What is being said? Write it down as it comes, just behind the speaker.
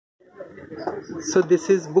So this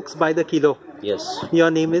is books by the kilo. Yes.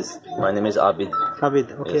 Your name is? My name is Abid.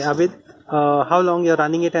 Abid. Okay, Yes. Abid. How long you're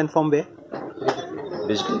running it and from where?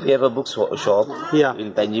 Basically, we have a book shop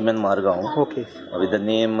in Panjim and Margaon. Okay. With the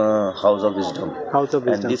name House of Wisdom. House of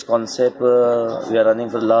Wisdom. And this concept we are running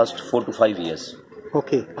for the last 4 to 5 years.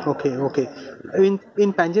 Okay.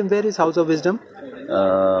 In Panjim, where is House of Wisdom?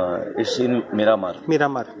 It's in Miramar.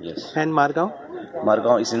 Miramar. Yes. And Margaon?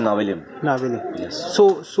 Margaon is in Navelim. Navelim. Yes.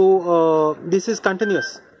 So this is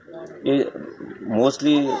continuous.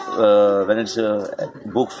 Mostly when it's a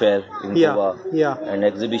book fair in Goa and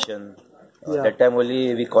exhibition, that time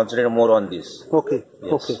only we concentrate more on this. Okay.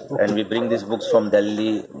 Yes. Okay. And we bring these books from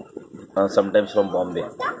Delhi, sometimes from Bombay.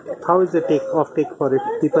 How is the take for it?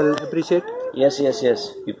 People appreciate? Yes.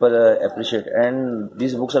 People appreciate, and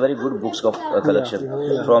these books are very good books of collection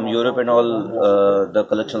from Europe and all the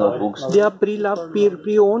collection of books. They are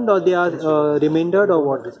pre-owned or they are remaindered or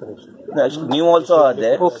what? New also are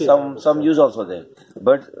there. Okay. Some used also there.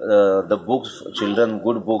 But the books, children,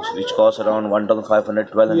 good books, which cost around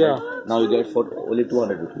 1,500, 1,200. Now you get for only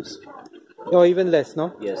 200 rupees. Or even less,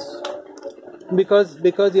 no? Yes. Because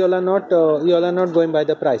you all are not going by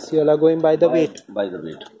the price. You all are going by the weight. By the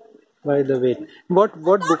weight. By the weight. What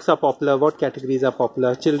books are popular? What categories are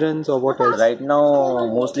popular? Children's or what else? Right now,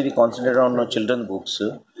 mostly we concentrate on children books,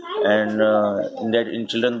 and in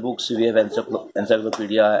children books we have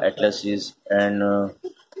encyclopedia, atlases, and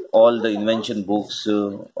all the invention books,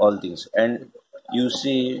 all things. And you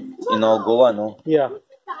see, Goa, no? Yeah.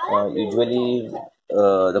 Usually,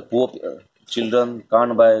 the poor children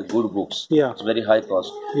can't buy good books. Yeah. It's very high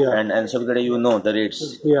cost. Yeah. And encyclopedia, the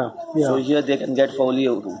rates. Yeah. So here they can get for only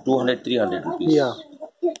 200, 300 rupees. Yeah.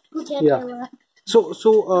 So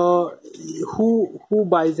who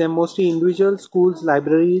buys them? Mostly individuals, schools,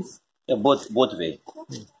 libraries? Yeah, both way.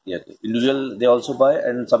 Yeah. Individual they also buy,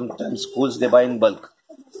 and sometimes schools they buy in bulk.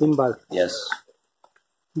 In bulk. Yes.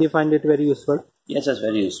 They find it very useful. Yes, it's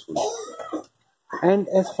very useful. And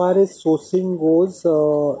as far as sourcing goes,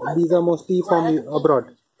 these are mostly from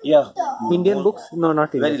abroad. Yeah. Indian books? No,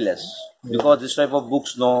 not Indian. Very less. Because this type of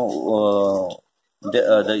books, the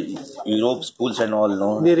Europe schools and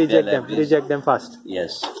all, they reject them fast.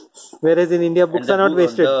 Yes. Whereas in India, books are not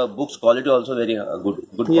wasted. The books quality also very good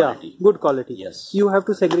quality. Yeah, good quality. Yes. You have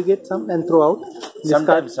to segregate some and throw out.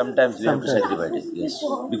 Sometimes we have to segregate it. Yes.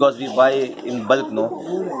 Because we buy in bulk,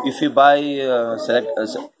 If you buy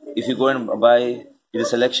if you go and buy in a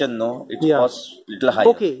selection, it costs little higher.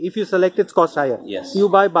 Okay, if you select, it's cost higher. Yes. You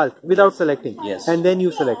buy bulk without selecting. Yes. And then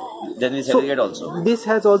you select. Then we segregate also. This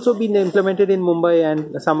has also been implemented in Mumbai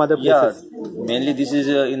and some other places. Yeah, mainly this is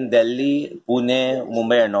in Delhi, Pune,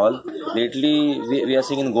 Mumbai and all. Lately, we are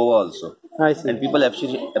seeing in Goa also. I see. And people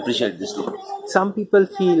appreciate this thing. Some people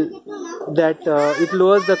feel that it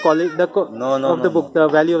lowers the quality of the book, the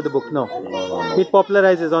value of the book. No. It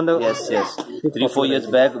popularizes on the... Yes. 3-4 years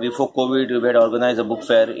back, before COVID, we had organized a book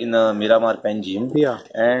fair in Miramar, Panjim. Yeah.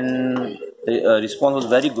 And the response was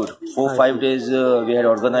very good. 4-5 days we had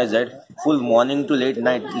organized that. Full morning to late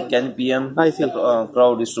night, 10 p.m. I see. The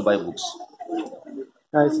crowd used to buy books.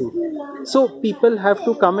 I see. So people have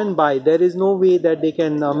to come and buy. There is no way that they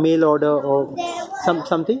can mail order or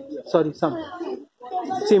something. Sorry,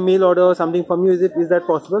 say mail order or something from you. Is that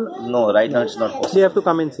possible? No, right now it's not possible. They have to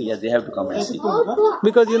come and see. Yes, they have to come and see.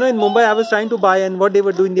 Because in Mumbai I was trying to buy, and what they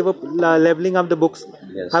were doing, they were leveling up the books.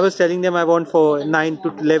 Yes. I was telling them I want for 9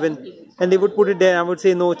 to 11. And they would put it there. I would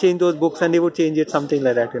say no, change those books, and they would change it, something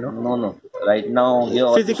like that, No. Right now,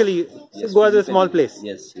 physically, go to a small place.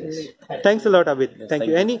 Yes. Thanks a lot, Abid. Yes, thank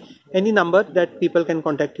you. Any number that people can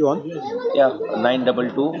contact you on? Yeah,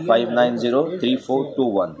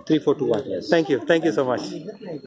 922-590-3421. 3421. Yes. Thank you so much.